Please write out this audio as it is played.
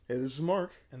Hey, this is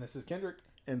Mark, And this is Kendrick.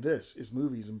 and this is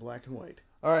Movies in Black and White.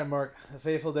 All right, Mark. The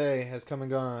fateful day has come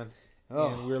and gone. Oh.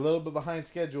 And we're a little bit behind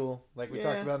schedule, like we Yeah,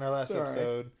 talked about in our last it's all right.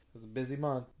 episode. It was a busy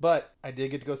month. But I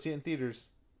did get to go see it in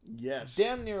theaters. Yes.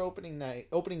 Damn near opening day.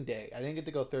 I didn't get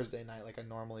to go Thursday night like I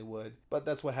normally would. But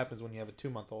that's what happens when you have a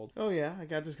 2-month-old. Oh, yeah. I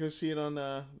got to go see it on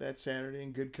that Saturday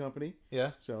in good company.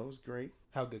 Yeah? So it was great.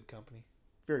 How good company.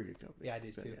 Very good company. Yeah, I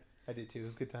did So, too. yeah. I did too. It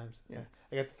was good times. Yeah.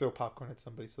 I got to throw popcorn at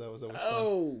somebody, so that was always fun.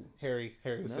 Oh! Harry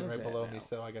was sitting None right of below that me, now.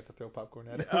 so I got to throw popcorn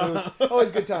at him. It was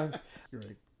always good times. You're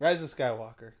right. Rise of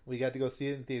Skywalker. We got to go see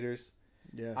it in theaters.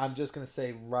 Yes. I'm just going to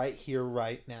say right here,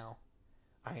 right now,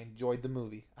 I enjoyed the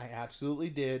movie. I absolutely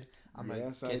did. I'm going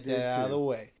Yes, to I get did that out of too. the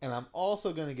way. And I'm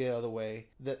also going to get out of the way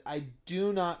that I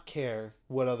do not care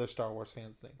what other Star Wars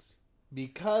fans thinks.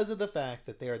 Because of the fact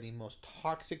that they are the most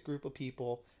toxic group of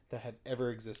people that have ever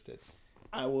existed.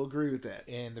 I will agree with that.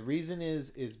 And the reason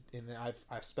is and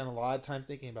I've spent a lot of time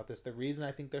thinking about this. The reason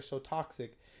I think they're so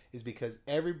toxic is because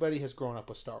everybody has grown up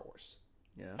with Star Wars.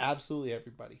 Yeah. Absolutely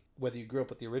everybody. Whether you grew up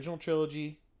with the original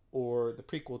trilogy or the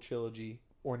prequel trilogy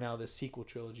or now the sequel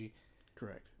trilogy,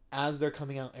 Correct. as they're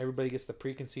coming out, everybody gets the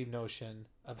preconceived notion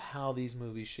of how these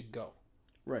movies should go.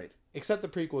 Right. Except the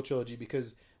prequel trilogy,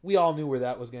 because we all knew where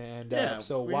that was going to end Yeah, up.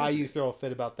 So we why knew. you throw a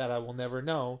fit about that, I will never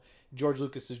know. George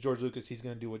Lucas is George Lucas. He's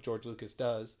going to do what George Lucas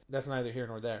does. That's neither here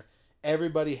nor there.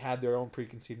 Everybody had their own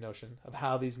preconceived notion of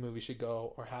how these movies should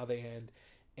go or how they end.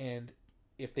 And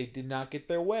if they did not get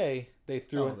their way, they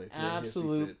threw They an threw a hissy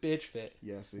absolute bitch fit.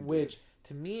 Yes, they Which,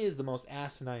 to me, is the most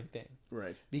asinine thing. did.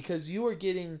 Right. Because you are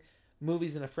getting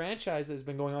movies in a franchise that's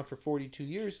been going on for 42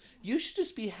 years. You should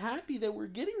just be happy that we're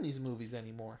getting these movies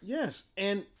anymore. Yes,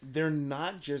 and they're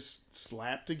not just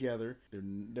slapped together.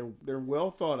 They're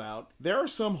well thought out. There are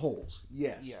some holes.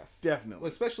 Yes. Definitely.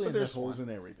 Well, especially but in there's this holes one.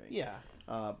 in everything. Yeah.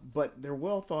 But they're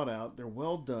well thought out. They're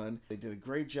well done. They did a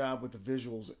great job with the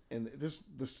visuals, and this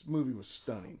movie was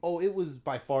stunning. Oh, it was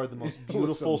by far the most It was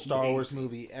beautiful Star Wars amazing.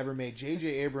 movie ever made. J.J.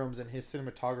 Abrams and his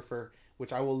cinematographer,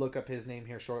 which I will look up his name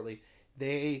here shortly,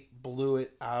 they blew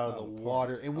it out of the park.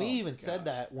 water. And we Oh, even gosh. said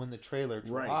that when the trailer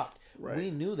Right, dropped. right.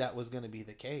 We knew that was going to be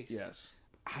the case. Yes.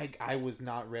 I was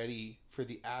not ready for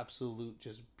the absolute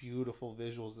just beautiful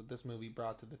visuals that this movie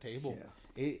brought to the table.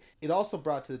 Yeah. It also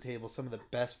brought to the table some of the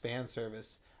best fan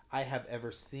service I have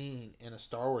ever seen in a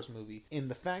Star Wars movie. And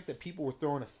the fact that people were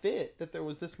throwing a fit that there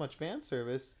was this much fan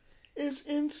service, It's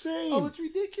insane. oh, it's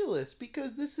ridiculous.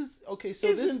 Because this is okay. So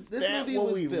Isn't this that movie what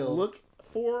was we built. look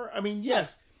for? I mean,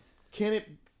 yes.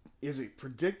 Is it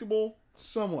predictable?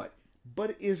 Somewhat.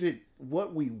 But is it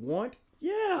what we want?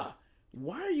 Yeah.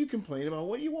 Why are you complaining about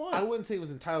what you want? I wouldn't say it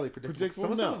was entirely predictable.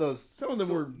 Predictable? Some of No. those, Some of them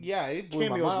were yeah, it blew my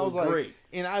cameos mind. I was were like, great.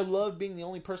 and I loved being the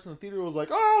only person in the theater who was like,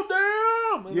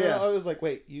 "Oh damn!" And then Yeah. I was like,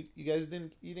 "Wait, you guys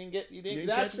didn't didn't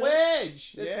that's catch that?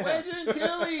 Wedge. That's Yeah. Wedge and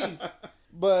Antilles."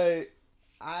 But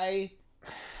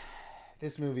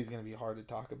this movie is going to be hard to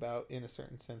talk about in a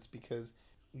certain sense because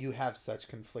you have such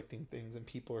conflicting things and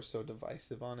people are so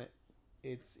divisive on it.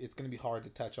 It's going to be hard to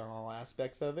touch on all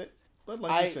aspects of it. But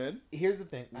like you said, Here's the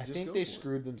thing. I just think go they for it.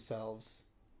 screwed themselves.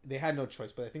 They had no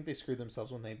choice, but I think they screwed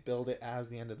themselves when they build it as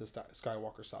the end of the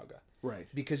Skywalker saga. right.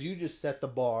 Because you just set the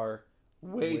bar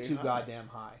way Way too high. goddamn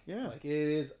high. Yeah. Like, it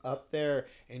is up there,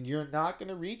 and you're not going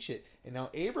to reach it. And now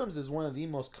Abrams is one of the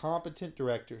most competent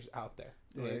directors out there.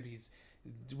 Right. He's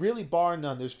really bar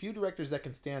none. There's few directors that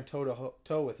can stand toe to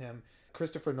toe with him.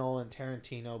 Christopher Nolan,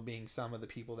 Tarantino being some of the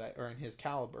people that are in his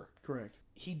caliber. Correct.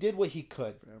 He did what he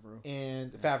could. Favreau.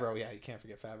 And Favreau, yeah, you can't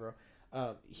forget Favreau.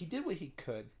 He did what he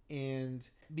could, and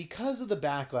because of the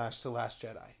backlash to Last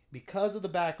Jedi, because of the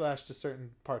backlash to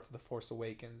certain parts of the Force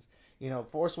Awakens,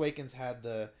 Force Awakens had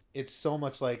it's so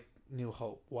much like New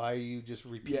Hope. Why are you just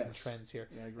repeating Yes. trends here?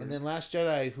 Yeah, I agree. And then Last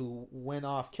Jedi, who went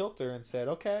off kilter and said,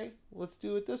 "Okay, let's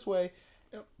do it this way."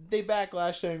 Yep. They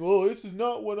backlash saying, "Oh, this is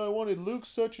not what I wanted. Luke's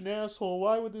such an asshole.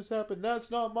 Why would this happen? That's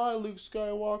not my Luke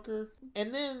Skywalker."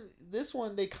 And then this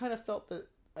one, they kind of felt that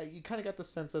you kind of got the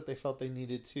sense that they felt they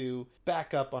needed to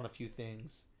back up on a few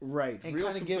things Right. and Reel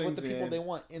kind of some give what the things people in. they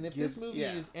want. And if this movie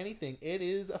yeah. is anything, it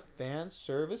is a fan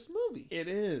service movie. It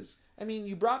is. I mean,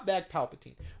 you brought back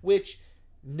Palpatine, which,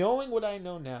 knowing what I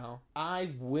know now, I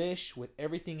wish with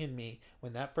everything in me,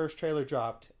 when that first trailer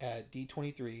dropped at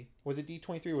D23, was it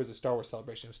D23 or was it Star Wars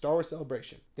Celebration? It was Star Wars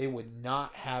Celebration. They would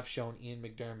not have shown Ian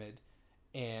McDiarmid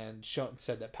and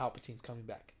said that Palpatine's coming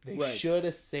back. They Right. should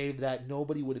have saved that.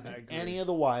 Nobody would have I been agree. any of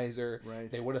the wiser.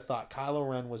 Right. They would have thought Kylo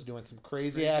Ren was doing some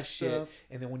crazy Crazy ass shit. stuff.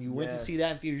 And then when you went to see Yes.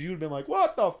 that in theaters, you would have been like,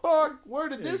 what the fuck? Where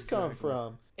did this come Exactly.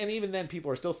 from? And even then,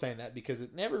 people are still saying that because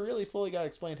it never really fully got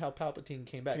explained how Palpatine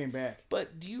came back. Came back.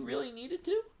 But do you really need it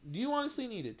to? Do you honestly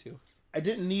need it to? I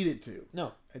didn't need it to.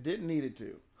 No. I didn't need it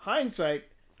to. Hindsight,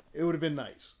 it would have been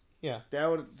nice. Yeah.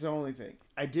 That's the only thing.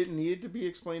 I didn't need it to be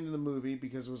explained in the movie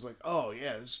because it was like, oh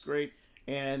yeah, this is great.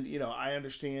 And, I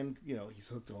understand, he's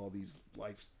hooked to all these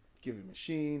life-giving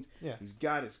machines. Yeah. He's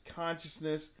got his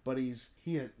consciousness, but he's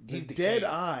decayed. dead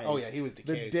eyes. Oh, yeah, he was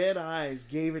decayed. The dead eyes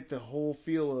gave it the whole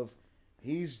feel of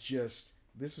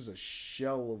this is a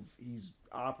shell of he's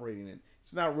operating in.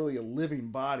 It's not really a living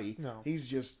body. No. He's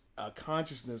just a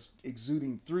consciousness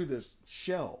exuding through this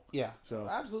shell. Yeah. So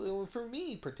absolutely. For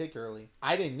me, particularly,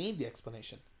 I didn't need the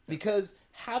explanation. Because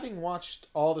having watched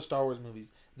all the Star Wars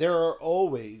movies, there are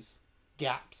always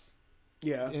gaps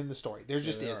in the story. There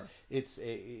just is.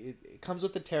 It comes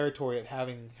with the territory of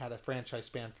having had a franchise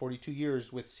span 42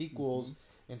 years with sequels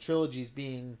and trilogies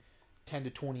being 10 to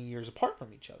 20 years apart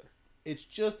from each other. It's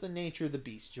just the nature of the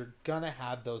beast. You're going to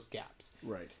have those gaps.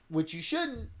 Right. Which you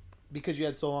shouldn't because you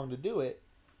had so long to do it,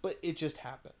 but it just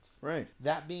happens. Right.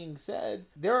 That being said,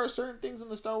 there are certain things in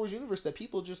the Star Wars universe that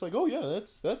people just like, oh yeah,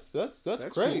 that's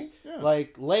great. Cool. Yeah.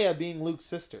 Like Leia being Luke's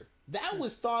sister. That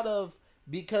was thought of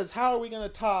because how are we going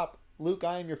to top Luke,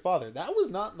 I am your father? That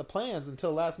was not in the plans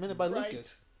until last minute by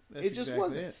Lucas. That's it just exactly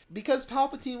wasn't. it. Because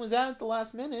Palpatine was at the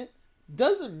last minute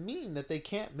doesn't mean that they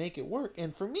can't make it work.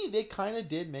 And for me, they kind of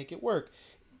did make it work.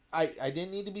 I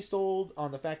didn't need to be sold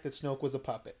on the fact that Snoke was a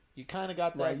puppet. You kind of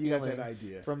got that you feeling got that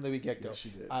idea from the get-go. Yes,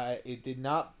 you did. It did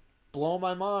not blow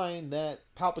my mind that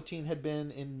Palpatine had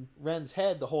been in Ren's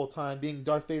head the whole time, being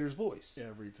Darth Vader's voice.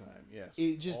 Every time, yes.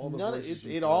 It just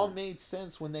it all made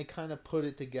sense when they kind of put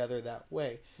it together that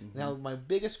way. Mm-hmm. Now, my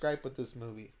biggest gripe with this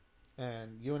movie,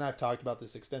 and you and I have talked about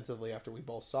this extensively after we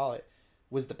both saw it,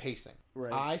 was the pacing.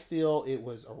 Right. I feel it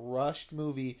was a rushed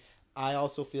movie. I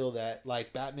also feel that,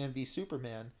 like Batman v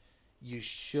Superman, you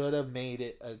should have made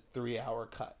it a 3-hour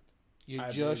cut. You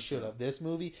just should have. This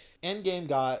movie, Endgame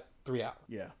got 3 hours.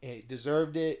 Yeah. It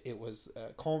deserved it. It was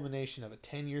a culmination of a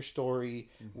 10-year story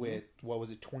with,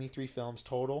 23 films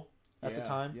total at the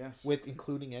time? Yes. With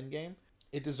including Endgame.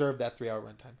 It deserved that 3-hour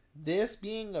runtime. This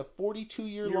being a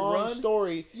 42-year-long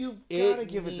story, you've got to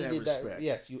give it that respect.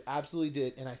 Yes, you absolutely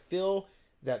did. And I feel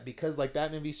that because, like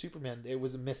Batman v Superman, it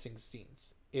was missing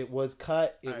scenes. It was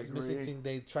cut. It was missing scenes.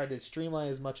 They tried to streamline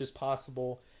as much as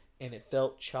possible, and it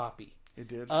felt choppy. It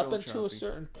did up until a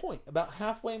certain point, about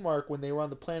halfway mark when they were on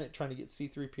the planet trying to get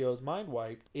C-3PO's mind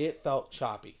wiped, it felt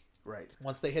choppy. Right.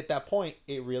 Once they hit that point,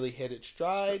 it really hit its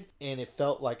stride, and it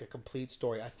felt like a complete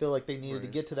story. I feel like they needed to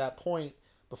get to that point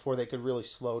before they could really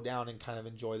slow down and kind of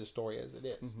enjoy the story as it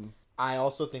is. Mm-hmm. I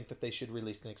also think that they should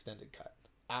release an extended cut.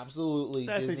 Absolutely,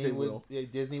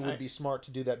 Disney would be smart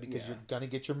to do that because you're gonna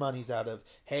get your monies out of.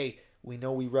 Hey, we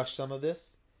know we rushed some of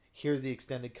this. Here's the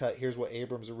extended cut. Here's what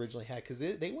Abrams originally had because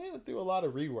they went through a lot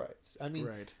of rewrites. I mean,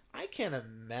 I can't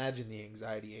imagine the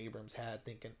anxiety Abrams had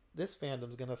thinking this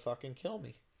fandom's gonna fucking kill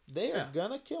me. They are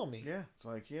gonna kill me. Yeah, it's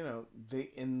like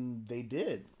they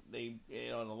did. They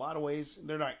in a lot of ways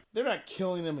they're not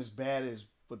killing them as bad as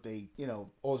what they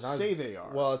say they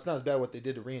are. Well, it's not as bad what they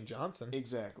did to Rian Johnson.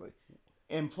 Exactly.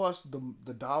 And plus,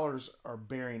 the dollars are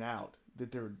bearing out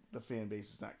that the fan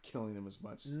base is not killing them as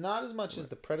much. Not as much as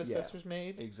the predecessors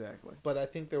made. Exactly. But I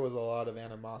think there was a lot of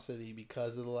animosity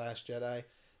because of The Last Jedi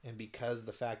and because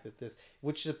the fact that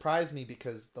which surprised me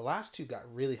because the last two got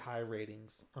really high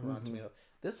ratings on Rotten Tomatoes.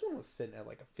 This one was sitting at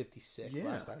like a 56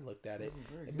 last I looked at it.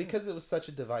 Because it was such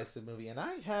a divisive movie. And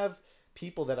I have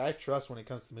people that I trust when it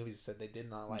comes to movies said they did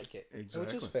not like it.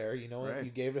 Exactly. Which is fair. You know, you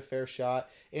gave it a fair shot.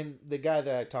 And the guy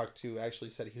that I talked to actually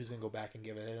said he was going to go back and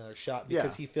give it another shot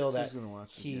because he felt that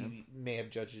he may have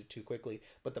judged it too quickly.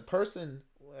 But the person,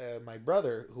 my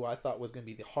brother, who I thought was going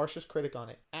to be the harshest critic on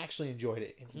it, actually enjoyed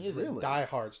it. And he is a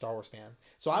diehard Star Wars fan.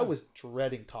 So I was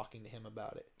dreading talking to him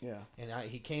about it. Yeah. And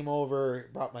he came over,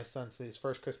 brought my son his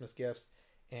first Christmas gifts,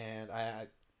 and I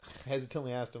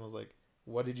hesitantly asked him, I was like,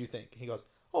 what did you think? He goes,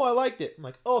 oh, I liked it. I'm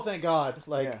like, oh, thank God.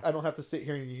 I don't have to sit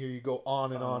here and hear you go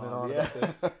on and on and on about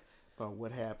this. About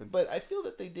what happened. But I feel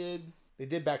that they did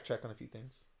backtrack on a few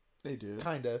things. They did.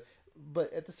 Kind of.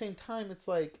 But at the same time, it's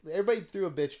like, everybody threw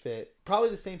a bitch fit. Probably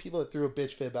the same people that threw a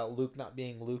bitch fit about Luke not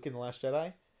being Luke in The Last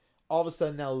Jedi. All of a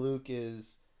sudden now Luke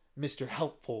is Mr.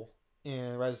 Helpful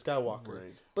in Rise of Skywalker.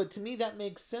 Right. But to me, that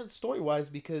makes sense story-wise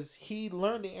because he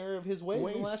learned the error of his ways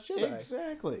in The Last Jedi.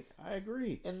 Exactly. I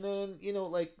agree. And then,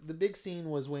 like, the big scene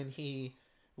was when he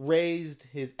raised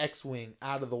his X-Wing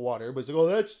out of the water. Everybody's like, oh,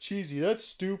 that's cheesy. That's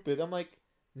stupid. I'm like,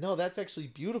 no, that's actually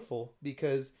beautiful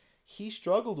because he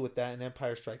struggled with that in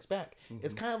Empire Strikes Back. Mm-hmm.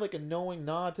 It's kind of like a knowing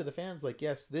nod to the fans. Like,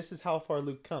 yes, this is how far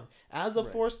Luke come. As a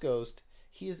Force ghost,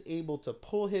 he is able to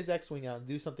pull his X-Wing out and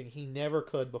do something he never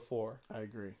could before. I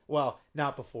agree. Well,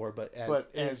 not before, but as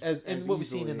what we've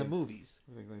seen in the movies.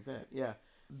 Things like that, yeah.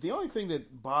 The only thing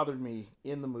that bothered me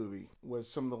in the movie was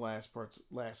some of the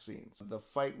last scenes. The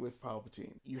fight with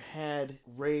Palpatine. You had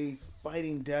Rey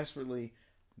fighting desperately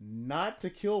not to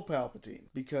kill Palpatine,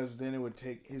 because then it would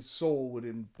take, his soul would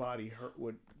embody her,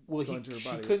 Well,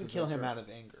 she couldn't kill him out of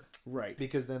anger. Right.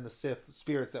 Because then the Sith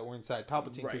spirits that were inside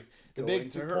Palpatine, because the Go big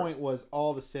into her. point was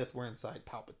all the Sith were inside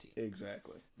Palpatine.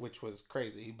 Exactly. Which was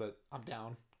crazy, but I'm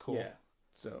down. Cool. Yeah.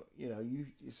 So, you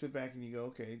sit back and you go,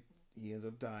 okay, he ends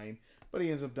up dying. But he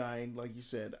ends up dying, like you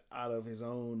said, out of his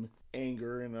own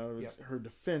anger and out of her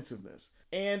defensiveness.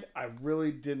 And I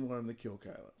really didn't want him to kill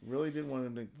Kylo. Really didn't want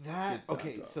him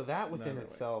to So that within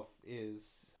itself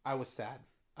is... I was sad.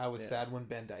 I was sad when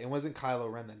Ben died. It wasn't Kylo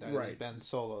Ren that died. It was Ben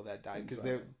Solo that died.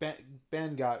 Because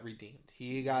Ben got redeemed.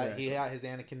 He got his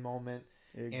Anakin moment.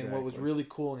 Exactly. And what was really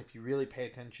cool, and if you really pay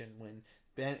attention, when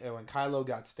Kylo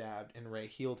got stabbed and Rey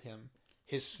healed him,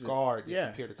 his scar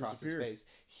disappeared across his face.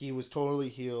 He was totally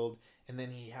healed, and then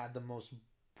he had the most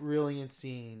brilliant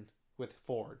scene with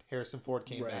Ford. Harrison Ford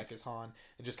came back as Han,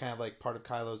 and just kind of like part of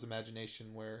Kylo's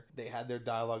imagination, where they had their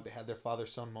dialogue, they had their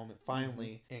father-son moment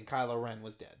finally, and Kylo Ren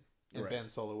was dead, and Ben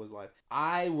Solo was alive.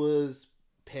 I was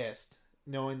pissed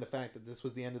knowing the fact that this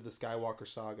was the end of the Skywalker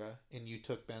saga, and you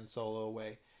took Ben Solo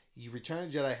away. Return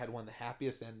of the Jedi had one of the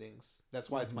happiest endings. That's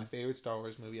why it's my favorite Star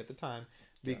Wars movie at the time,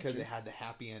 because it had the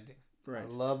happy ending. Right. I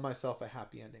love myself a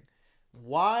happy ending.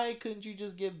 Why couldn't you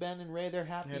just give Ben and Rey their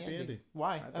happy ending?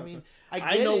 Why? I mean, so.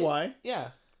 I know why. Yeah.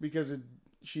 Because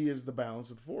she is the balance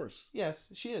of the Force. Yes,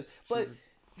 she is. But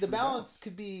the balance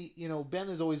could be, Ben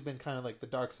has always been kind of like the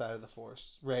dark side of the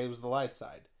Force. Rey was the light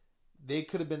side. They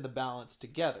could have been the balance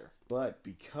together. But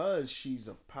because she's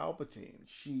a Palpatine,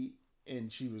 she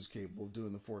was capable of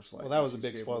doing the Force light. Well, that was a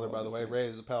big spoiler, by the way. Rey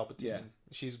is a Palpatine. Yeah.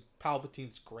 She's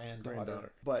Palpatine's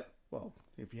granddaughter. But,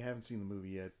 if you haven't seen the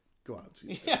movie yet, go out and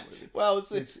see it. Well,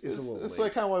 it's a little late. That's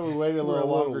kind of why we waited a little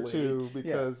longer, too,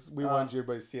 because we wanted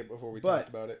everybody to see it before we talked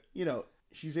about it.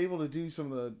 She's able to do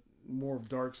some of the more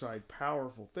dark side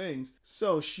powerful things,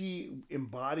 so she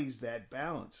embodies that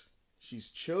balance. She's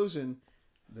chosen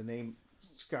the name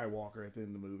Skywalker at the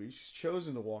end of the movie. She's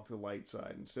chosen to walk the light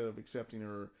side instead of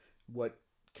accepting what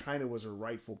kind of was her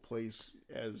rightful place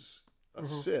as a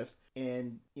Sith.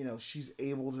 And, she's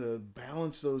able to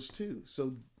balance those two.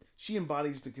 So she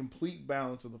embodies the complete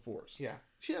balance of the Force. Yeah,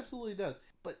 she absolutely does.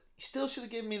 But you still should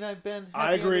have given me that Ben.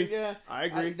 I agree. Yeah, I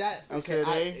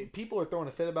agree. People are throwing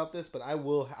a fit about this, but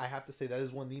I have to say that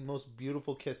is one of the most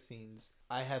beautiful kiss scenes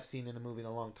I have seen in a movie in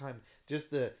a long time.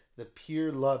 Just the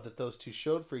pure love that those two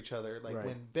showed for each other. Like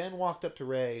when Ben walked up to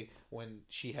Rey when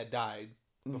she had died,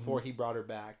 before he brought her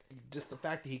back, just the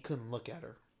fact that he couldn't look at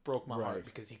her broke my heart,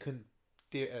 because he couldn't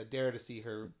dare to see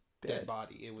her dead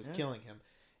body. It was killing him.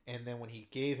 And then when he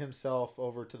gave himself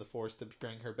over to the Force to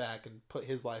bring her back and put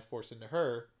his life force into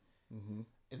her,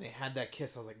 and they had that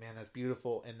kiss, I was like, man, that's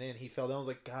beautiful. And then he fell down. I was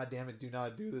like, God damn it, do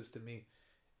not do this to me.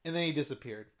 And then he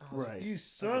disappeared. I was like, you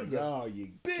sons of you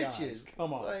bitches. Guys,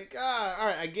 come on. Like, all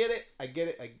right, I get it. I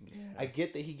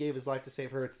get that he gave his life to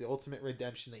save her. It's the ultimate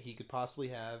redemption that he could possibly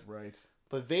have. Right.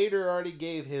 But Vader already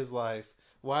gave his life.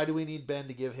 Why do we need Ben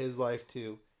to give his life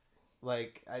too?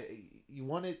 Like, you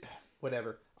wanted...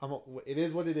 Whatever. It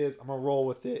is what it is. I'm gonna roll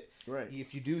with it. Right.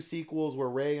 If you do sequels where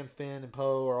Rey and Finn and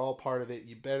Poe are all part of it,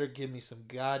 you better give me some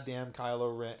goddamn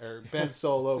Kylo Ren or Ben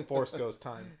Solo Force Ghost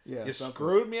time. Yeah. You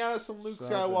screwed me out of some Luke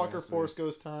Skywalker Force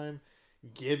Ghost time.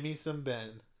 Give me some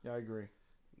Ben. Yeah, I agree.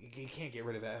 You can't get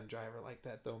rid of Adam Driver like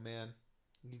that though, man.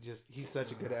 He's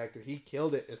such a good actor. He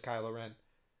killed it as Kylo Ren.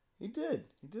 He did.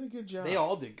 He did a good job. They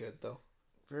all did good though.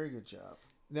 Very good job.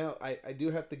 Now, I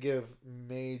do have to give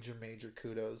major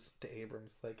kudos to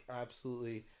Abrams. Like,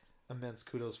 absolutely immense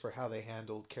kudos for how they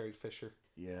handled Carrie Fisher.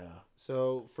 Yeah.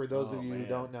 So, for those of you who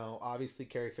don't know, obviously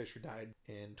Carrie Fisher died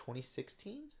in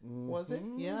 2016, was it?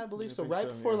 Yeah, I believe so. Right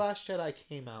before Last Jedi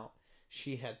came out,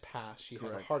 she had passed. She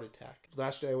had a heart attack.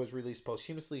 Last Jedi was released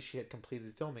posthumously. She had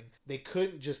completed filming. They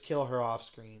couldn't just kill her off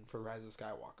screen for Rise of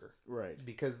Skywalker. Right.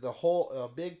 Because the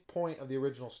whole big point of the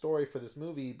original story for this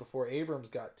movie, before Abrams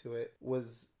got to it,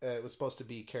 was supposed to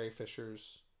be Carrie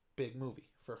Fisher's big movie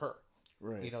for her.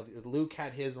 Right. Luke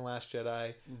had his in Last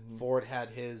Jedi. Ford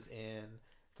had his in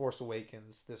Force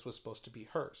Awakens. This was supposed to be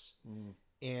hers.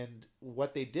 And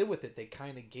what they did with it, they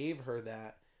kind of gave her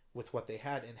that with what they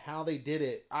had, and how they did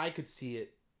it, I could see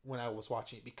it when I was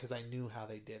watching it because I knew how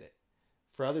they did it.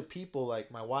 For other people, like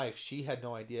my wife, she had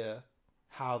no idea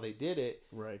how they did it.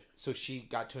 Right. So she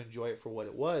got to enjoy it for what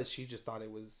it was. She just thought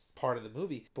it was part of the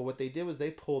movie. But what they did was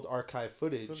they pulled archive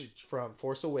footage from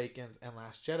Force Awakens and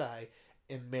Last Jedi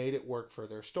and made it work for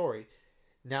their story.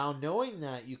 Now, knowing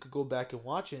that, you could go back and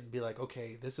watch it and be like,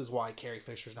 okay, this is why Carrie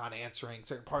Fisher's not answering.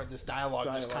 Certain part of this dialogue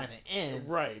just kind of ends.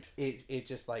 Right. It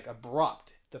just like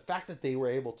abrupt. The fact that they were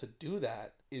able to do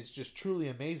that is just truly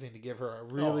amazing to give her a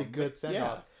really good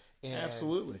send-off. Yeah,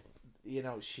 absolutely. You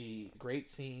know, great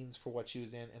scenes for what she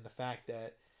was in, and the fact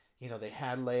that, you know, they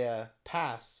had Leia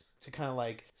pass to kind of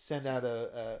like send out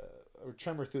a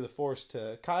tremor through the Force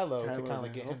to Kylo to kind of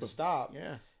like get him to stop.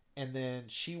 Yeah. And then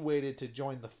she waited to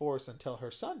join the Force until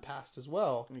her son passed as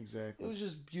well. Exactly. It was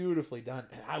just beautifully done.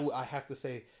 And I have to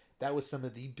say, that was some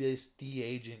of the best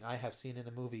de-aging I have seen in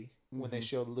a movie. When they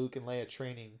showed Luke and Leia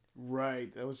training.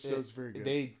 Right. That was very good.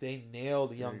 They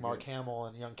nailed young Mark Hamill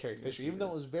and young Carrie Fisher. Even though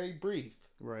it was very brief.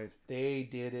 Right. They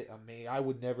did it amazing. I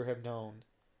would never have known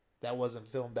that wasn't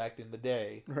filmed back in the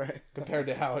day. Right. Compared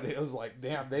to how it is. Like,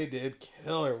 damn, they did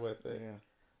killer with it. Yeah.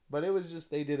 But it was just,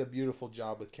 they did a beautiful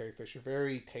job with Carrie Fisher.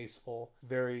 Very tasteful.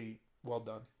 Very well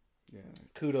done. Yeah.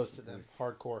 Kudos to them.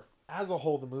 Hardcore. As a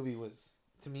whole, the movie was,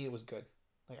 to me, it was good.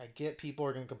 Like, I get people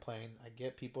are going to complain. I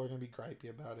get people are going to be gripey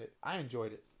about it. I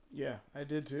enjoyed it. Yeah, I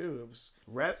did too.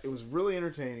 It was really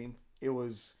entertaining. It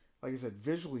was, like I said,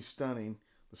 visually stunning.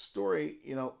 The story,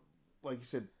 you know, like you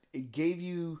said, it gave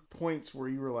you points where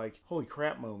you were like, holy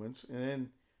crap moments. And then,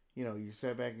 you know, you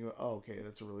sat back and go, oh, okay,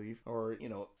 that's a relief. Or, you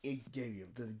know, it gave you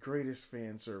the greatest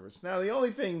fan service. Now, the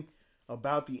only thing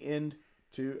about the end,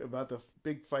 about the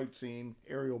big fight scene,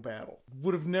 aerial battle,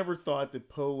 would have never thought that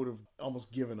Poe would have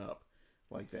almost given up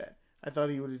like that. I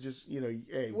thought he would have just, you know,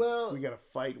 hey, we got to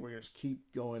fight. We're going to just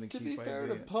keep going and keep fighting. To be fair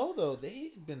to Poe, though,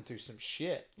 they'd been through some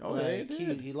shit. Oh, they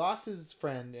did. He lost his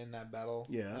friend in that battle.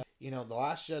 Yeah. You know, The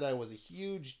Last Jedi was a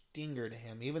huge dinger to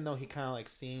him. Even though he kind of like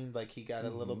seemed like he got a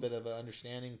little bit of an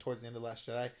understanding towards the end of Last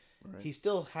Jedi, he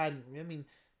still hadn't. I mean,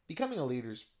 becoming a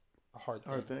leader's a hard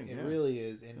thing. It really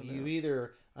is. And you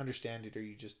either understand it or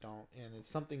you just don't. And it's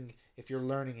something, if you're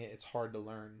learning it, it's hard to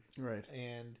learn. Right.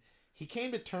 And he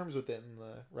came to terms with it in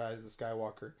the Rise of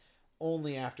Skywalker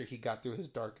only after he got through his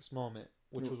darkest moment,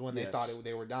 which was when they thought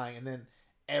they were dying. And then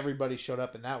everybody showed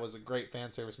up, and that was a great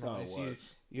fan service moment.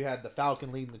 You had the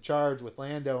Falcon leading the charge with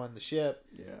Lando on the ship,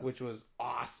 which was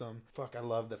awesome. Fuck, I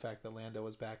love the fact that Lando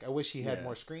was back. I wish he had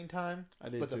more screen time. I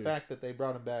did, but the too. fact that they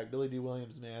brought him back, Billy D.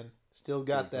 Williams, man, still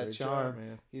got that charm.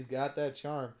 Man. He's got that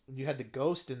charm. You had the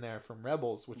Ghost in there from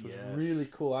Rebels, which was really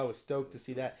cool. I was stoked to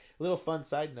see that. A little fun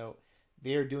side note.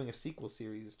 They are doing a sequel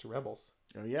series to Rebels.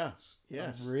 Oh, yes.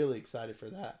 I'm really excited for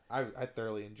that. I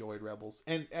thoroughly enjoyed Rebels.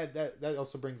 And that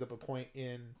also brings up a point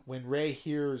in when Rey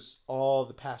hears all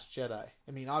the past Jedi.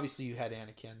 I mean, obviously you had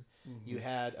Anakin. You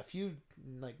had a few,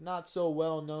 like, not so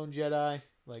well-known Jedi,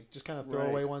 like, just kind of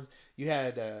throwaway ones. You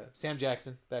had Sam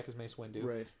Jackson back as Mace Windu.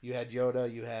 Right. You had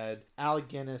Yoda. You had Alec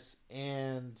Guinness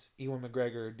and Ewan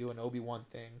McGregor doing Obi-Wan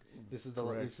thing. This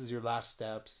is your last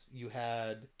steps. You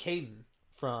had Caden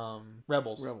from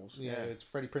Rebels. Yeah, it's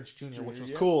Freddie Prinze Jr., which was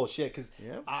cool shit, because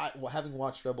having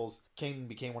watched Rebels, Kanan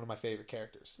became one of my favorite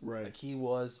characters. Right. Like, he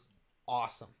was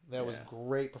awesome. That was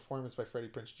great performance by Freddie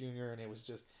Prinze Jr., and it was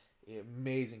just an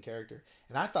amazing character.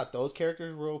 And I thought those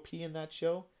characters were OP in that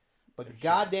show. But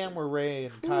goddamn were Rey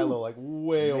and Kylo like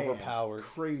way overpowered.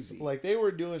 Crazy. Like, they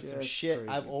were doing some Just shit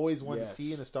crazy. I've always wanted to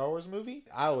see in a Star Wars movie.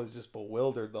 I was just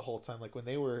bewildered the whole time. Like, when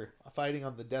they were fighting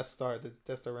on the Death Star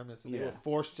remnants, and they were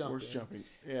force jumping.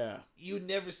 Yeah. You'd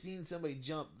never seen somebody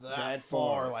jump that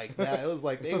far like that. It was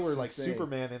like they were like insane.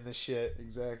 Superman in this shit.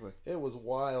 Exactly. It was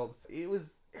wild. There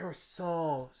was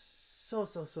so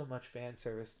much fan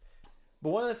service. But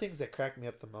one of the things that cracked me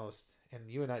up the most, and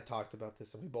you and I talked about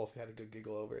this, and we both had a good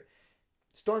giggle over it.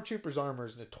 Stormtroopers' armor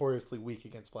is notoriously weak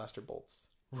against blaster bolts.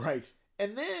 Right.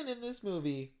 And then in this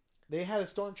movie, they had a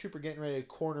Stormtrooper getting ready to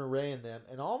corner Rey in them,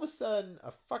 and all of a sudden,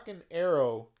 a fucking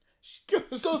arrow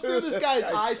goes through this guy's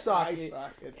eye socket.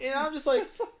 And I'm just like,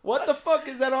 what the fuck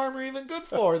is that armor even good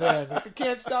for then? If it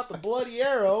can't stop the bloody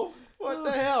arrow, what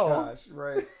the hell? Gosh,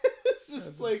 right. It's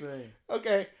just like, insane.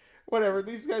 Okay, whatever.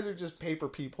 These guys are just paper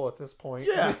people at this point.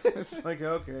 Yeah. It's like,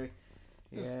 okay.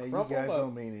 Yeah, you guys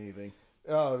don't mean anything.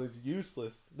 Oh, it was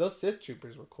useless. Those Sith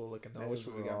troopers were cool looking though. I wish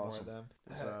we got awesome. more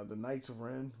of them. The Knights of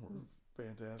Ren were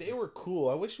fantastic. They were cool.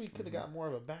 I wish we could have got more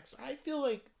of a backstory. I feel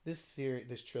like this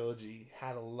trilogy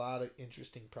had a lot of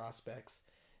interesting prospects,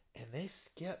 and they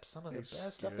skipped some of the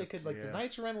best stuff they could. Like the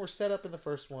Knights of Ren were set up in the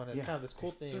first one as kind of this cool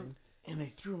thing, and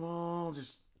they threw them all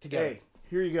just together. Hey,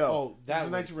 here you go. Oh, that was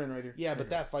Knights of Ren right here. Yeah,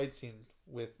 but that fight scene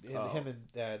with him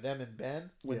and them and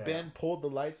Ben. When Yeah. Ben pulled the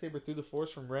lightsaber through the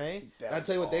Force from Rey, That I'll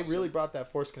tell you was what, they awesome. really brought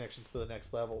that Force connection to the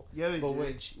next level. Yeah, they but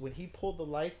did. when he pulled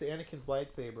Anakin's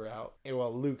lightsaber out,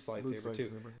 well, Luke's lightsaber too.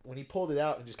 lightsaber. When he pulled it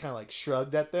out and just kind of like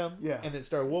shrugged at them, Yeah. and then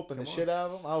started whooping the Come on. shit out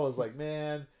of them, I was like,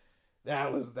 man.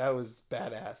 That was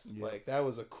badass. Yeah. Like that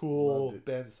was a cool Loved it.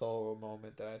 Ben Solo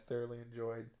moment that I thoroughly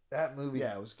enjoyed. That movie,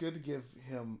 Yeah, it was good to give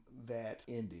him that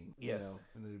ending. Yes. You know,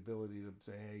 and the ability to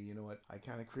say, hey, you know what? I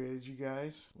kind of created you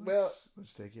guys. Well-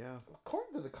 Let's take you out.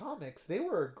 according to the comics, they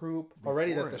were a group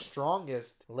already Before that the him.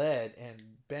 strongest led, and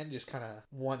Ben just kind of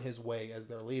won his way as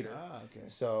their leader. Ah, okay.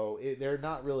 So they're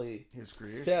not really His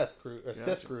creation. Sith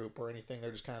Gotcha. group or anything.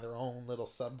 They're just kind of their own little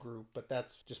subgroup. But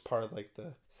that's just part of like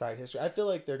the side history. I feel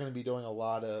like they're going to be doing a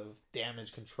lot of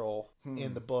damage control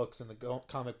in the books and the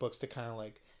comic books to kind of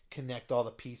like connect all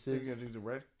the Are pieces. you gonna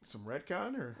do some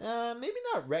retcon or? Maybe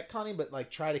not retconning, but like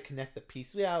try to connect the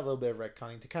pieces. Yeah, a little bit of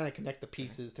retconning to kind of connect the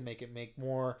pieces to make it make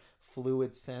more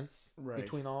fluid sense Right.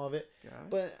 between all of it. Got it.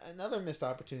 But another missed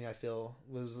opportunity I feel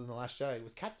was in The Last Jedi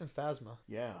was Captain Phasma.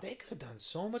 Yeah. They could have done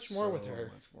so much more with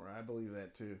her. Much more. I believe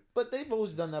that too. But they've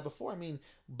always done that before. I mean,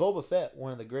 Boba Fett,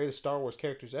 one of the greatest Star Wars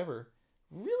characters ever,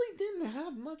 really didn't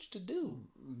have much to do.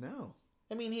 No.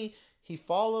 I mean, he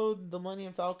followed the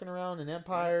Millennium Falcon around in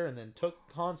Empire and then took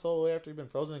Han Solo away after he'd been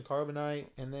frozen in carbonite.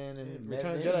 And then in Yeah,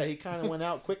 Return of the met Jedi, him. he kind of went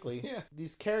out quickly. Yeah.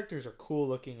 These characters are cool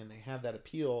looking and they have that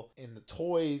appeal. And the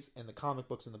toys and the comic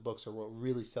books and the books are what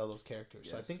really sell those characters.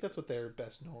 So I Yes. think that's what they're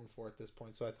best known for at this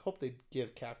point. So I hope they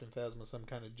give Captain Phasma some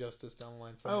kind of justice down the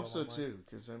line. I hope so somewhere along the lines. too,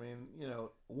 because I mean, you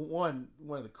know, one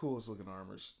of the coolest looking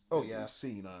armors. Oh, that yeah. we've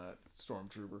seen on a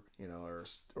stormtrooper, you know, or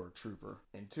trooper,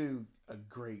 and two, a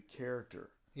great character.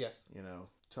 Yes. You know,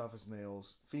 tough as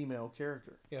nails, female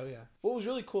character. Yeah, yeah. What was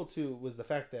really cool too was the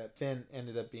fact that Finn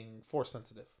ended up being Force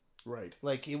sensitive. Right.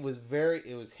 Like it was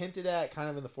hinted at kind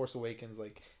of in The Force Awakens,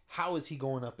 like how is he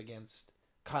going up against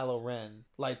Kylo Ren,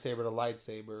 lightsaber to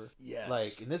lightsaber? Yes.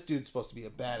 Like, and this dude's supposed to be a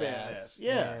badass.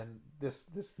 Yeah. And this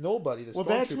nobody, this Well,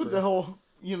 that's what stormtrooper- the whole,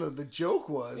 you know, the joke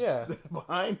was. Yeah.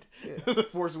 Behind Yeah. the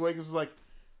Force Awakens was like,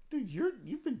 dude,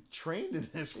 you've been trained in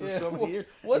this for Yeah, so many years.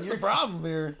 What's and the problem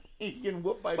here? you're getting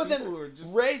whooped by But people then who are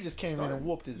just Ray just came in started. and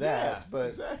whooped his Yeah, ass. But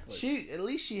exactly. at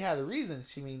least she had a reason.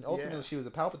 Ultimately Yeah. she was a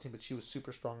Palpatine, but she was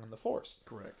super strong in the Force.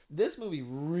 correct. This movie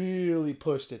really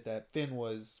pushed it that Finn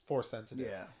was Force sensitive.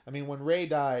 Yeah. I mean, when Ray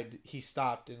died, he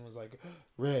stopped and was like,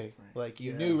 Ray. Like,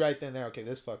 you Yeah. knew right then and there, okay,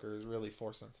 this fucker is really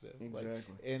Force sensitive. Like,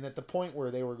 Exactly. and at the point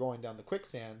where they were going down the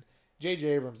quicksand, J.J.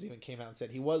 Abrams even came out and said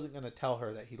he wasn't going to tell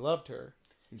her that he loved her.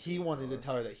 He wanted to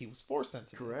tell her that he was Force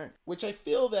sensitive. Correct. Which I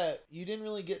feel that you didn't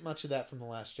really get much of that from The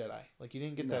Last Jedi. Like, you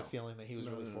didn't get No. that feeling that he was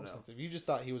No, really no, Force no. sensitive. You just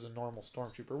thought he was a normal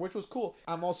stormtrooper, which was cool.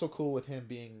 I'm also cool with him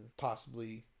being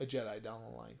possibly a Jedi down the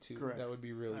line, too. Correct. That would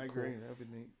be really I cool. agree. That would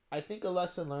be neat. I think a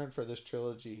lesson learned for this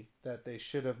trilogy that they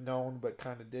should have known but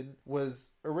kind of didn't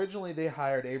was originally they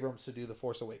hired Abrams to do The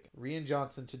Force Awakens, Rian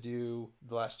Johnson to do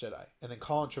The Last Jedi, and then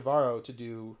Colin Trevorrow to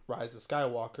do Rise of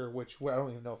Skywalker, which I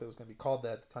don't even know if it was going to be called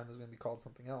that at the time. It was going to be called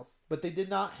something else. But they did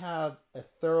not have a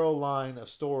thorough line of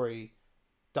story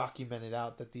documented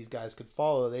out that these guys could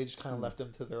follow. They just kind of left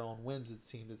them to their own whims, it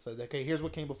seemed. It's like, okay, here's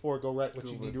what came before, go write what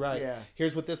Go you with- need to write. yeah.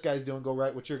 Here's what this guy's doing, go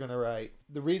write what you're going to write.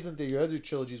 The reason the other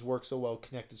trilogies work so well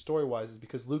connected story-wise is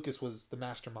because Lucas was the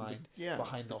mastermind Yeah,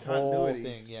 behind the the whole continuities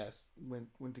thing, yes.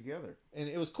 Went together. And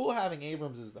it was cool having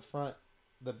Abrams as the front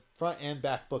and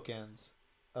back bookends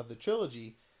of the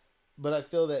trilogy, but I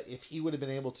feel that if he would have been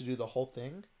able to do the whole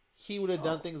thing, he would have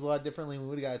done Oh. things a lot differently and we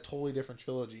would have got a totally different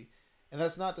trilogy. And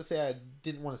that's not to say I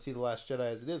didn't want to see The Last Jedi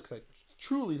as it is, because I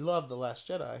truly love The Last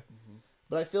Jedi. Mm-hmm.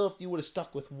 But I feel if you would have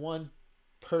stuck with one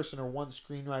person or one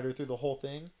screenwriter through the whole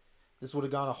thing, this would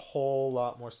have gone a whole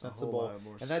lot more sensible. lot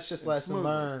more and that's just and lesson smoother.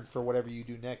 learned for whatever you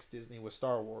do next, Disney, with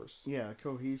Star Wars. Yeah, a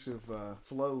cohesive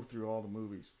flow through all the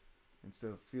movies. Instead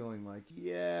of feeling like,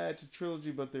 yeah, it's a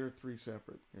trilogy, but they're three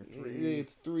separate. They're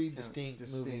It's three yeah, distinct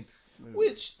movies. movies.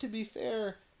 Which, to be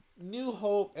fair, New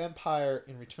Hope, Empire,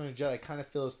 and Return of the Jedi kind of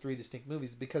feel as three distinct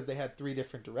movies because they had three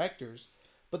different directors.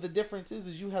 But the difference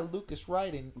is you had Lucas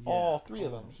writing all three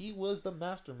of them. He was the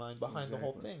mastermind behind the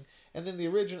whole Exactly. thing. And then the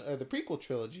original, the prequel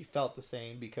trilogy felt the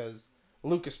same because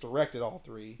Lucas directed all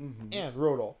 3 and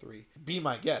wrote all three. Be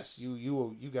my guest.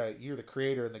 You're the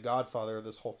creator and the godfather of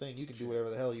this whole thing. You can do whatever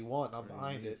the hell you want. And I'm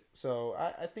behind it. So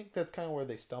I think that's kind of where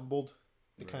they stumbled.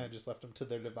 They kind of just left them to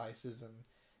their devices, and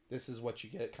this is what you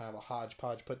get, kind of a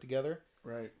hodgepodge put together.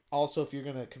 Right. Also, if you're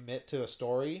going to commit to a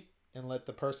story and let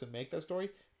the person make that story,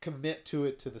 commit to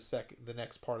it to the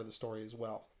next part of the story as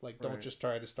well. Like, don't Right. just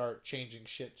try to start changing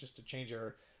shit just to change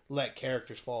or let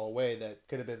characters fall away that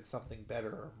could have been something better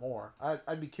or more.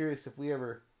 I'd be curious if we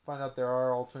ever Find out there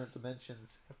are alternate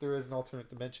dimensions. If there is an alternate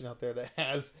dimension out there that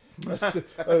has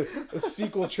a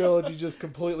sequel trilogy just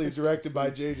completely directed by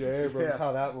J.J. Abrams, Yeah.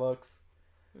 how that looks.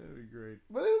 That'd be great.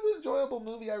 But it was an enjoyable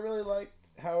movie. I really liked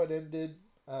how it ended.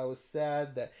 I was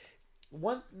sad that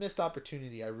one missed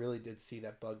opportunity I really did see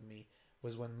that bugged me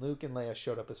was when Luke and Leia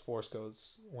showed up as Force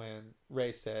Ghosts when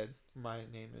Rey said, "My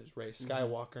name is Rey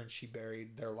Skywalker," and she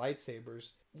buried their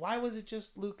lightsabers. Why was it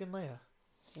just Luke and Leia?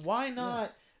 Why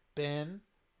not Ben?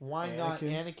 Why not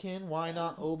Anakin? Why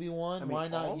not Obi-Wan? Why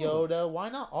not Yoda? Why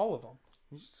not all of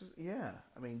them? Yeah.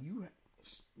 I mean,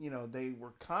 they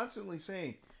were constantly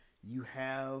saying, you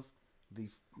have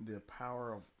the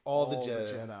power of all the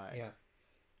Jedi. Yeah.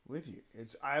 With you.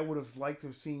 I would have liked to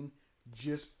have seen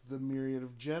just the myriad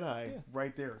of Jedi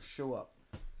right there show up.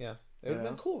 Yeah. It would have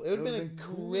been cool. It would have been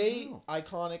a great,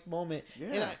 iconic moment. Yeah.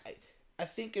 And I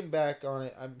thinking back on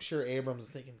it, I'm sure Abrams is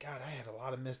thinking, God, I had a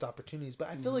lot of missed opportunities, but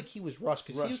I feel like he was rushed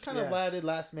because he was kind of added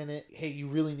last minute. Hey, you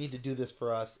really need to do this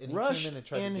for us, and he rushed came in and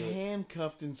tried to do it.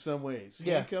 Handcuffed in some ways.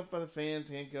 Handcuffed by the fans.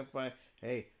 Handcuffed by,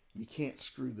 hey, you can't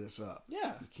screw this up.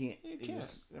 Yeah, you can't. You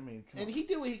can't. Come on. He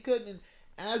did what he could, and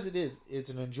as it is,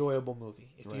 it's an enjoyable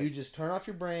movie. If you just turn off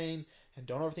your brain and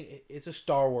don't overthink, it's a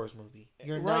Star Wars movie.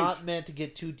 You're not meant to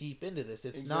get too deep into this.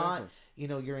 It's not,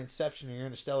 your Inception or your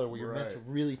Interstellar where you're meant to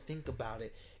really think about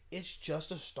it. It's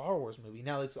just a Star Wars movie.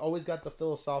 Now, it's always got the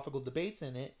philosophical debates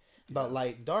in it about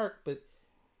light and dark, but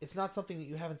it's not something that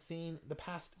you haven't seen the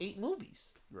past 8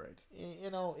 movies. Right.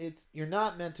 You're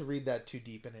not meant to read that too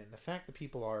deep in it. And the fact that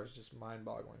people are is just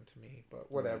mind-boggling to me.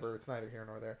 But whatever, It's neither here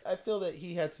nor there. I feel that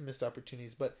he had some missed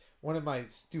opportunities, but one of my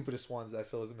stupidest ones I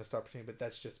feel is a missed opportunity, but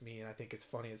that's just me, and I think it's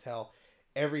funny as hell.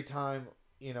 Every time,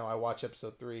 I watch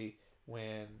episode 3,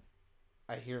 when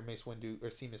I hear Mace Windu, or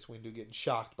see Mace Windu getting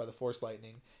shocked by the Force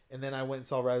lightning, and then I went and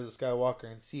saw Rise of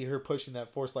Skywalker and see her pushing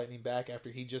that Force lightning back after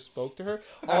he just spoke to her.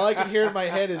 All I can hear in my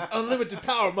head is "unlimited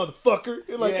power, motherfucker!"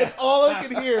 It's all I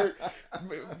can hear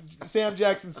Sam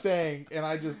Jackson saying, and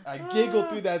I giggled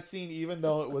through that scene, even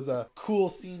though it was a cool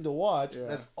scene to watch. Yeah.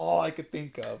 That's all I could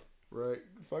think of. Right.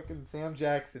 Fucking Sam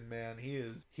Jackson, man, he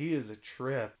is a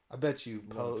trip. I bet you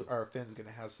Finn's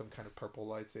gonna have some kind of purple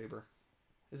lightsaber.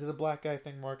 Is it a black guy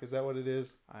thing, Mark? Is that what it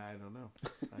is? I don't know.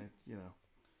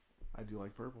 I do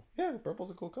like purple. Yeah,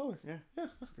 purple's a cool color. Yeah,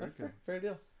 it's a great color. Fair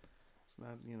deal. It's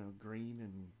not green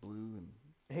and blue and.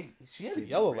 Hey, she had a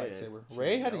yellow lightsaber.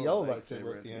 Rey had a yellow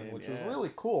lightsaber at the end, which was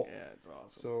really cool. Yeah, it's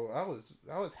awesome. So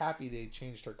I was happy they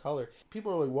changed her color.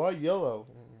 People are like, "Why yellow?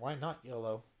 Why not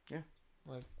yellow?" Yeah,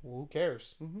 who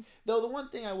cares? Mm-hmm. Though the one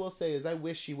thing I will say is, I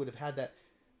wish she would have had that.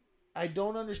 I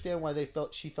don't understand why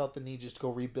she felt the need just to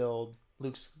go rebuild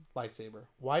Luke's lightsaber.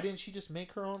 Why didn't she just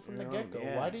make her own from the get-go?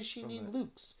 Why did she need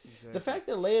Luke's? Exactly. The fact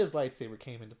that Leia's lightsaber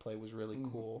came into play was really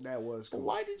cool. That was cool. But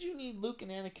why did you need Luke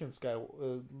and Anakin's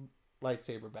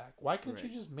lightsaber back? Why couldn't you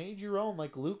just made your own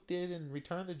like Luke did in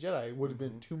Return of the Jedi? It would have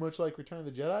been too much like Return of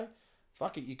the Jedi.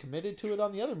 Fuck it, you committed to it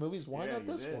on the other movies. Why not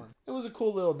this one? It was a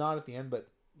cool little nod at the end, but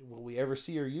will we ever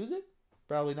see her use it?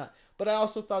 Probably not. But I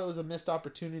also thought it was a missed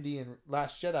opportunity in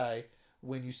Last Jedi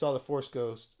when you saw the Force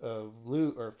ghost of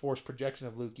Luke, or Force projection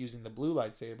of Luke using the blue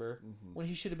lightsaber, when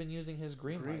he should have been using his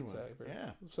green lightsaber.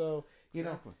 Yeah. So,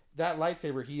 that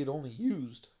lightsaber he had only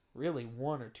used really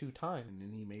 1 or 2 times. And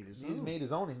then he made his own. He made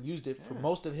his own and used it for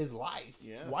most of his life.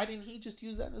 Yes. Why didn't he just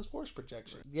use that in his Force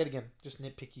projection? Right. Yet again, just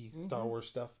nitpicky Star Wars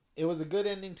stuff. It was a good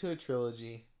ending to a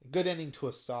trilogy, a good ending to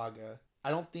a saga.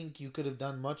 I don't think you could have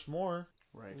done much more.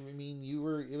 Right. I mean,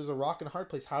 it was a rock and a hard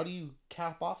place. How do you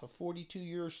cap off a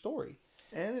 42-year story?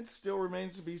 And it still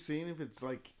remains to be seen if it's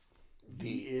like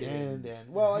the end.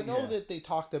 Well, I know that they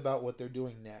talked about what they're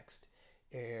doing next.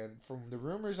 And from the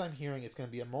rumors I'm hearing, it's going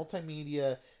to be a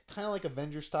multimedia, kind of like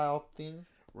Avenger style thing.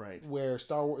 Right. Where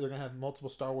Star Wars, they're going to have multiple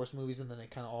Star Wars movies and then they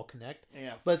kind of all connect.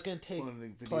 Yeah. But it's going to take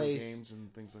place games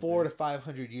and things like 400 to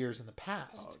 500 years in the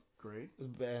past. Oh, great.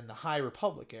 In the High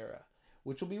Republic era.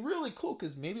 Which will be really cool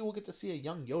because maybe we'll get to see a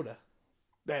young Yoda.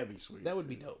 That'd be sweet. That would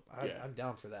be dope. I'm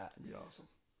down for that. That'd be awesome.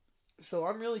 So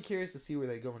I'm really curious to see where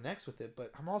they go next with it,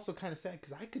 but I'm also kind of sad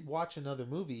because I could watch another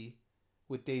movie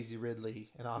with Daisy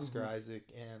Ridley and Oscar Isaac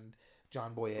and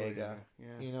John Boyega,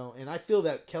 and I feel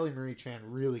that Kelly Marie Tran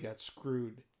really got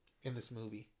screwed in this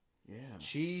movie. Yeah,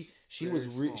 she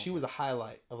was a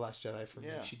highlight of Last Jedi for me.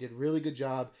 She did a really good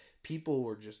job. People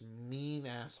were just mean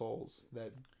assholes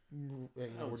that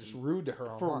were just rude to her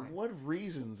online. For what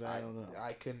reasons? I don't know.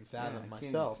 I couldn't fathom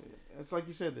myself. It's like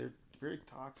you said, they're very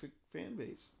toxic fan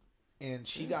base. And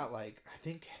she got I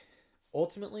think,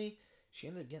 ultimately, she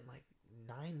ended up getting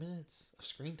 9 minutes of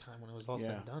screen time when it was all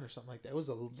said and done or something like that. It was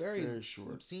a very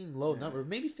short, obscene low number.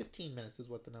 Maybe 15 minutes is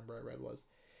what the number I read was.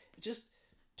 Just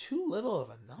too little of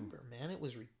a number, man. It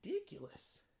was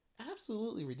ridiculous.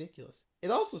 Absolutely ridiculous.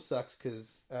 It also sucks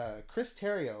because Chris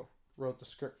Terrio wrote the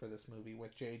script for this movie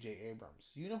with J.J.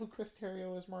 Abrams. You know who Chris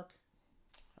Terrio is, Mark?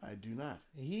 I do not.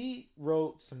 He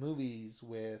wrote some movies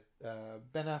with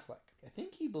Ben Affleck. I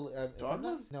think he...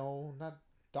 Dogma? No, not...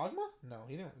 Dogma? No,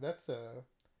 he didn't. That's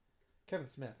Kevin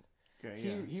Smith.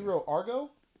 Okay, He wrote Argo.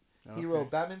 Okay. He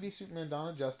wrote Batman v Superman: Dawn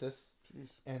of Justice.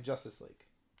 Jeez. And Justice League.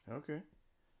 Okay.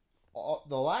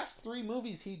 The last 3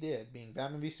 movies he did, being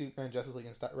Batman v Superman, Justice League,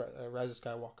 and Rise of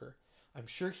Skywalker, I'm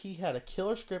sure he had a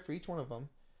killer script for each one of them,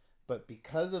 but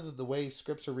because of the way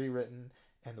scripts are rewritten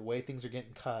and the way things are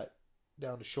getting cut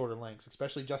down to shorter lengths,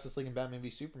 especially Justice League and Batman v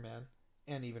Superman,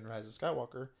 and even Rise of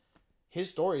Skywalker, his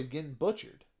story is getting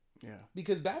butchered. Yeah.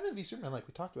 Because Batman v Superman, like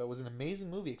we talked about, was an amazing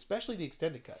movie, especially the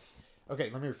extended cut. Okay,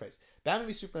 let me rephrase. Batman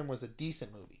v Superman was a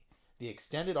decent movie. The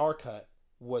extended R cut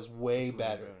was way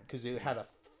better because it had a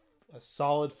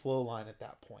solid flow line at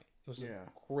that point. It was a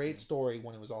great story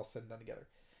when it was all said and done together.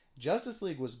 Justice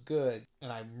League was good,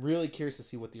 and I'm really curious to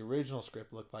see what the original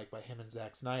script looked like by him and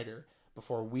Zack Snyder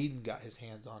before Whedon got his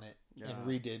hands on it and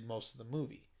redid most of the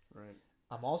movie. Right.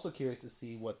 I'm also curious to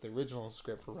see what the original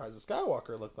script for Rise of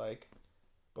Skywalker looked like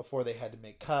before they had to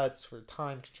make cuts for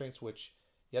time constraints, which,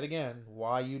 yet again,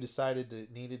 why you decided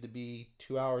it needed to be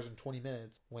 2 hours and 20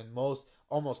 minutes when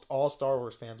almost all Star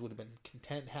Wars fans would have been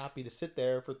content, happy to sit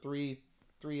there for 3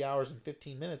 hours and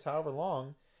 15 minutes, however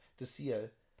long, to see a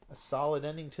solid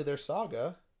ending to their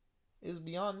saga is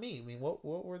beyond me. I mean, what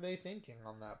were they thinking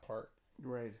on that part?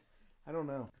 Right. I don't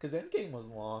know. Because Endgame was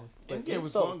long. Endgame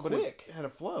was long, but it had a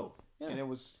flow. Yeah. And it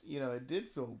was, it did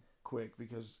feel quick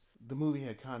because the movie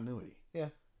had continuity. Yeah.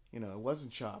 It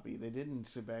wasn't choppy. They didn't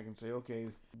sit back and say, okay,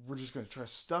 we're just going to try to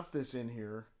stuff this in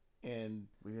here. And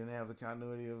we didn't have the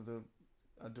continuity of the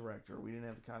director. We didn't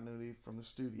have the continuity from the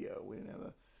studio. We didn't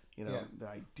have the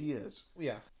ideas.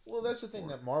 Yeah. Well, that's the thing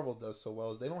that Marvel does so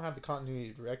well is they don't have the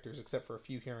continuity of directors except for a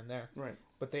few here and there. Right.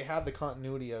 But they have the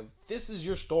continuity of this is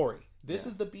your story. This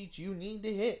is the beat you need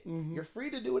to hit. Mm-hmm. You're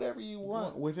free to do whatever you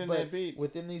want within that beat.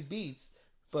 Within these beats.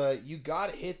 But you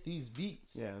gotta hit these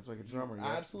beats. Yeah, it's like a drummer. You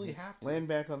absolutely have to. Land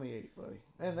back on the 8, buddy.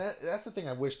 And that's the thing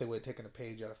I wish they would have taken a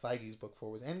page out of Feige's book for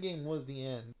was Endgame was the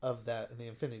end of that in the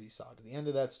Infinity Saga, the end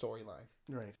of that storyline.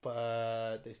 Right.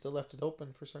 But they still left it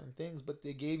open for certain things. But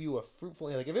they gave you a fruitful,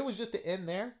 like if it was just to end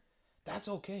there, that's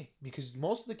okay because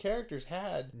most of the characters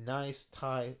had nice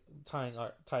tied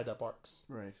up arcs.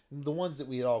 Right. The ones that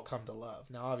we had all come to love.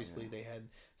 Now, obviously, they had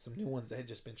some new ones that had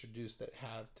just been introduced that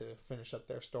have to finish up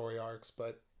their story arcs,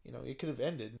 but it could have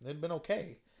ended. It'd been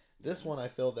okay. This one, I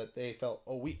feel that they felt,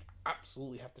 we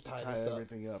absolutely have to tie this up.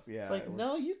 Everything up. Yeah. It's like,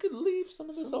 no, you could leave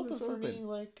some of this open for me.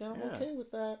 Like, I'm okay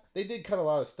with that. They did cut a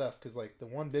lot of stuff because, like, the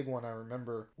one big one I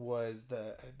remember was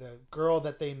the girl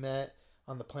that they met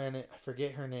on the planet, I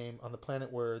forget her name, on the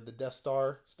planet where the Death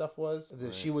Star stuff was.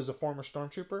 Right. She was a former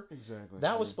stormtrooper. Exactly.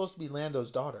 That was supposed to be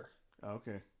Lando's daughter.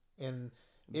 Okay. And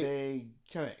they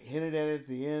kind of hinted at it at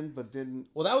the end, but didn't.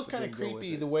 Well, that was kind of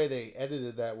creepy the way they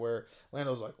edited that, where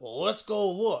Lando's like, well, let's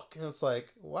go look. And it's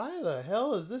like, why the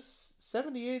hell is this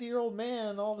 70, 80-year-old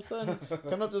man all of a sudden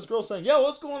coming up to this girl saying, yeah,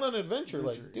 let's go on an adventure?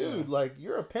 Like, dude, like,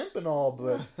 you're a pimp and all,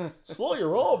 but slow your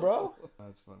roll, bro.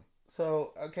 That's funny.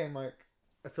 So, okay, Mike.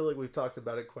 I feel like we've talked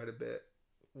about it quite a bit.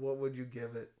 What would you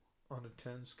give it on a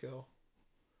 10 scale?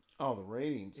 Oh, the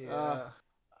ratings. Yeah.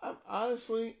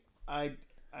 Honestly, I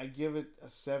give it a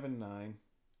 7.9.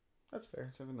 That's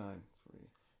fair. 7.9 for you.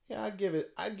 Yeah, I'd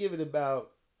give it about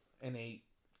an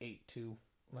 8.2.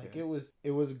 Like it was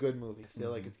a good movie. I feel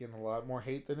like it's getting a lot more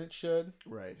hate than it should.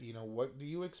 Right. What do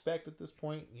you expect at this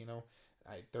point?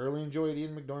 I thoroughly enjoyed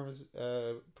Ian McDiarmid's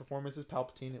performance as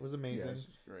Palpatine. It was amazing. Yes, it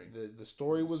was great. The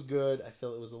story was good. I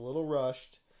feel it was a little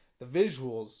rushed. The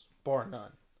visuals, bar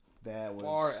none. That was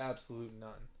bar absolute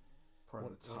none. Part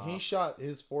of the top. When he shot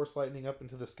his Force lightning up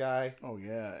into the sky. Oh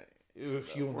yeah.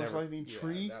 Force lightning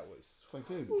tree. That was. It's like,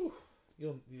 dude.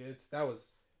 That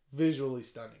was visually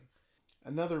stunning.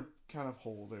 Another kind of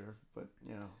hole there, but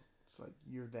it's like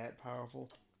you're that powerful.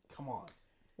 Come on.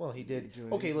 Well, he did.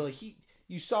 Okay, well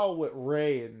you saw what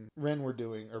Rey and Ren were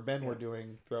doing, or Ben were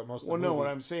doing throughout most of the movie. Well, no, what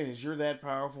I'm saying is you're that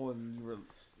powerful and you were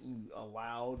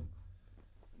allowed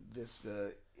this,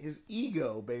 his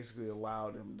ego basically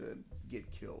allowed him to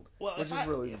get killed. Well, if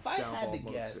I had to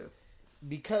guess,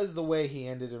 because the way he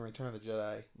ended in Return of the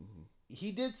Jedi,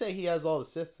 he did say he has all the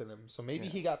Sith in him, so maybe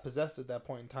he got possessed at that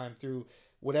point in time through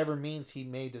whatever means he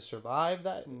made to survive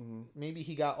that. Maybe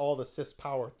he got all the Sith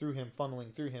power through him,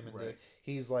 funneling through him, and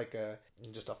he's like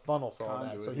just a funnel for all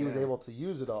that. So he was able to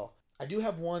use it all. I do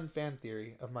have one fan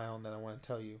theory of my own that I want to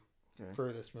tell you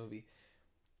for this movie.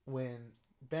 When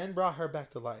Ben brought her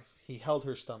back to life. He held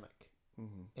her stomach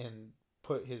Mm-hmm. and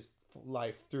put his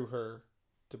life through her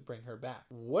to bring her back.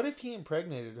 What if he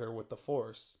impregnated her with the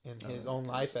Force in his own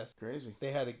life essence? Crazy.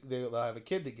 They'll have a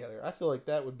kid together. I feel like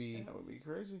that would be That would be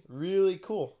crazy. really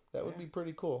cool. That would be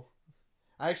pretty cool.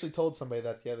 I actually told somebody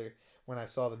that when I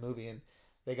saw the movie, and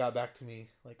they got back to me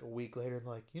like a week later and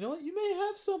like, you know what, you may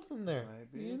have something there.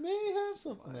 You may have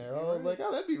something there. I was like,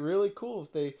 oh, that'd be really cool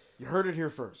if they. You heard it here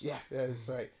first. Yeah, that's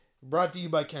right. Brought to you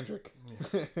by Kendrick,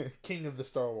 King of the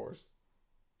Star Wars.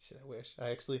 Shit, I wish.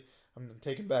 I'm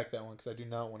taking back that one because I do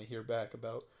not want to hear back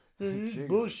about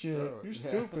bullshit. You're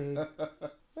stupid.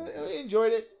 I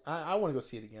enjoyed it. I want to go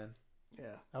see it again.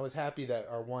 Yeah. I was happy that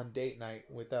our one date night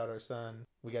without our son,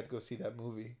 we got to go see that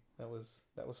movie. That was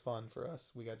fun for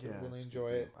us. We got to really enjoy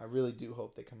it. I really do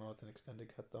hope they come out with an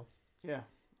extended cut though. Yeah,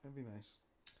 that'd be nice.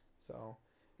 So,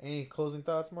 any closing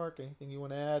thoughts, Mark? Anything you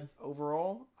want to add?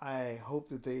 Overall, I hope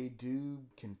that they do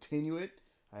continue it.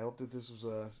 I hope that this was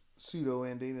a pseudo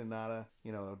ending and not a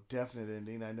definite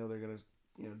ending. I know they're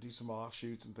gonna do some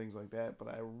offshoots and things like that, but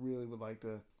I really would like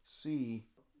to see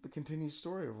the continued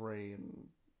story of Rey and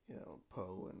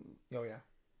Poe and Oh yeah,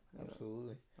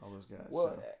 absolutely. All those guys.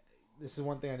 Well, this is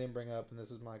one thing I didn't bring up, and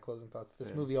this is my closing thoughts.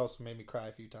 This movie also made me cry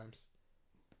a few times.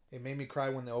 It made me cry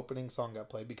when the opening song got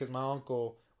played because my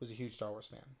uncle was a huge Star Wars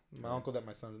fan. My uncle that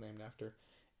my son's named after,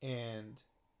 and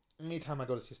anytime I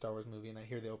go to see a Star Wars movie and I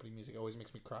hear the opening music, it always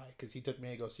makes me cry because he took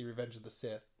me to go see Revenge of the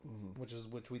Sith,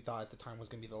 which we thought at the time was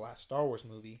going to be the last Star Wars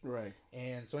movie. Right.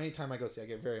 And so anytime I go see, I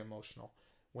get very emotional.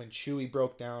 When Chewie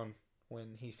broke down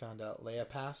when he found out Leia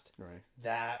passed, Right.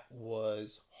 that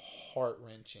was heart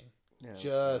wrenching. Yeah.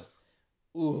 Just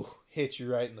hit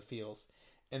you right in the feels.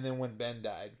 And then when Ben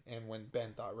died, and when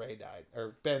Ben thought Rey died,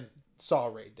 or Ben saw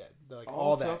Rey dead, like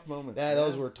all that tough moments.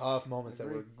 those were tough moments that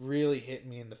were really hitting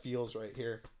me in the feels right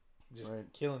here, just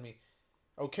killing me.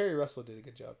 Oh, Kerry Russell did a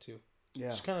good job too. Yeah.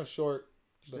 It's kind of short,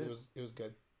 but it was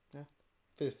good. Yeah.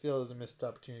 Feel it was a missed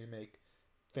opportunity to make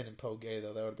Finn and Poe gay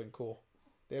though. That would have been cool.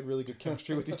 They had really good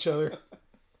chemistry with each other.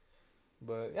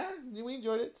 But yeah, we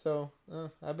enjoyed it. So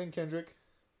I've been Kendrick.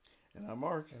 And I'm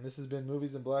Mark. And this has been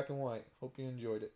Movies in Black and White. Hope you enjoyed it.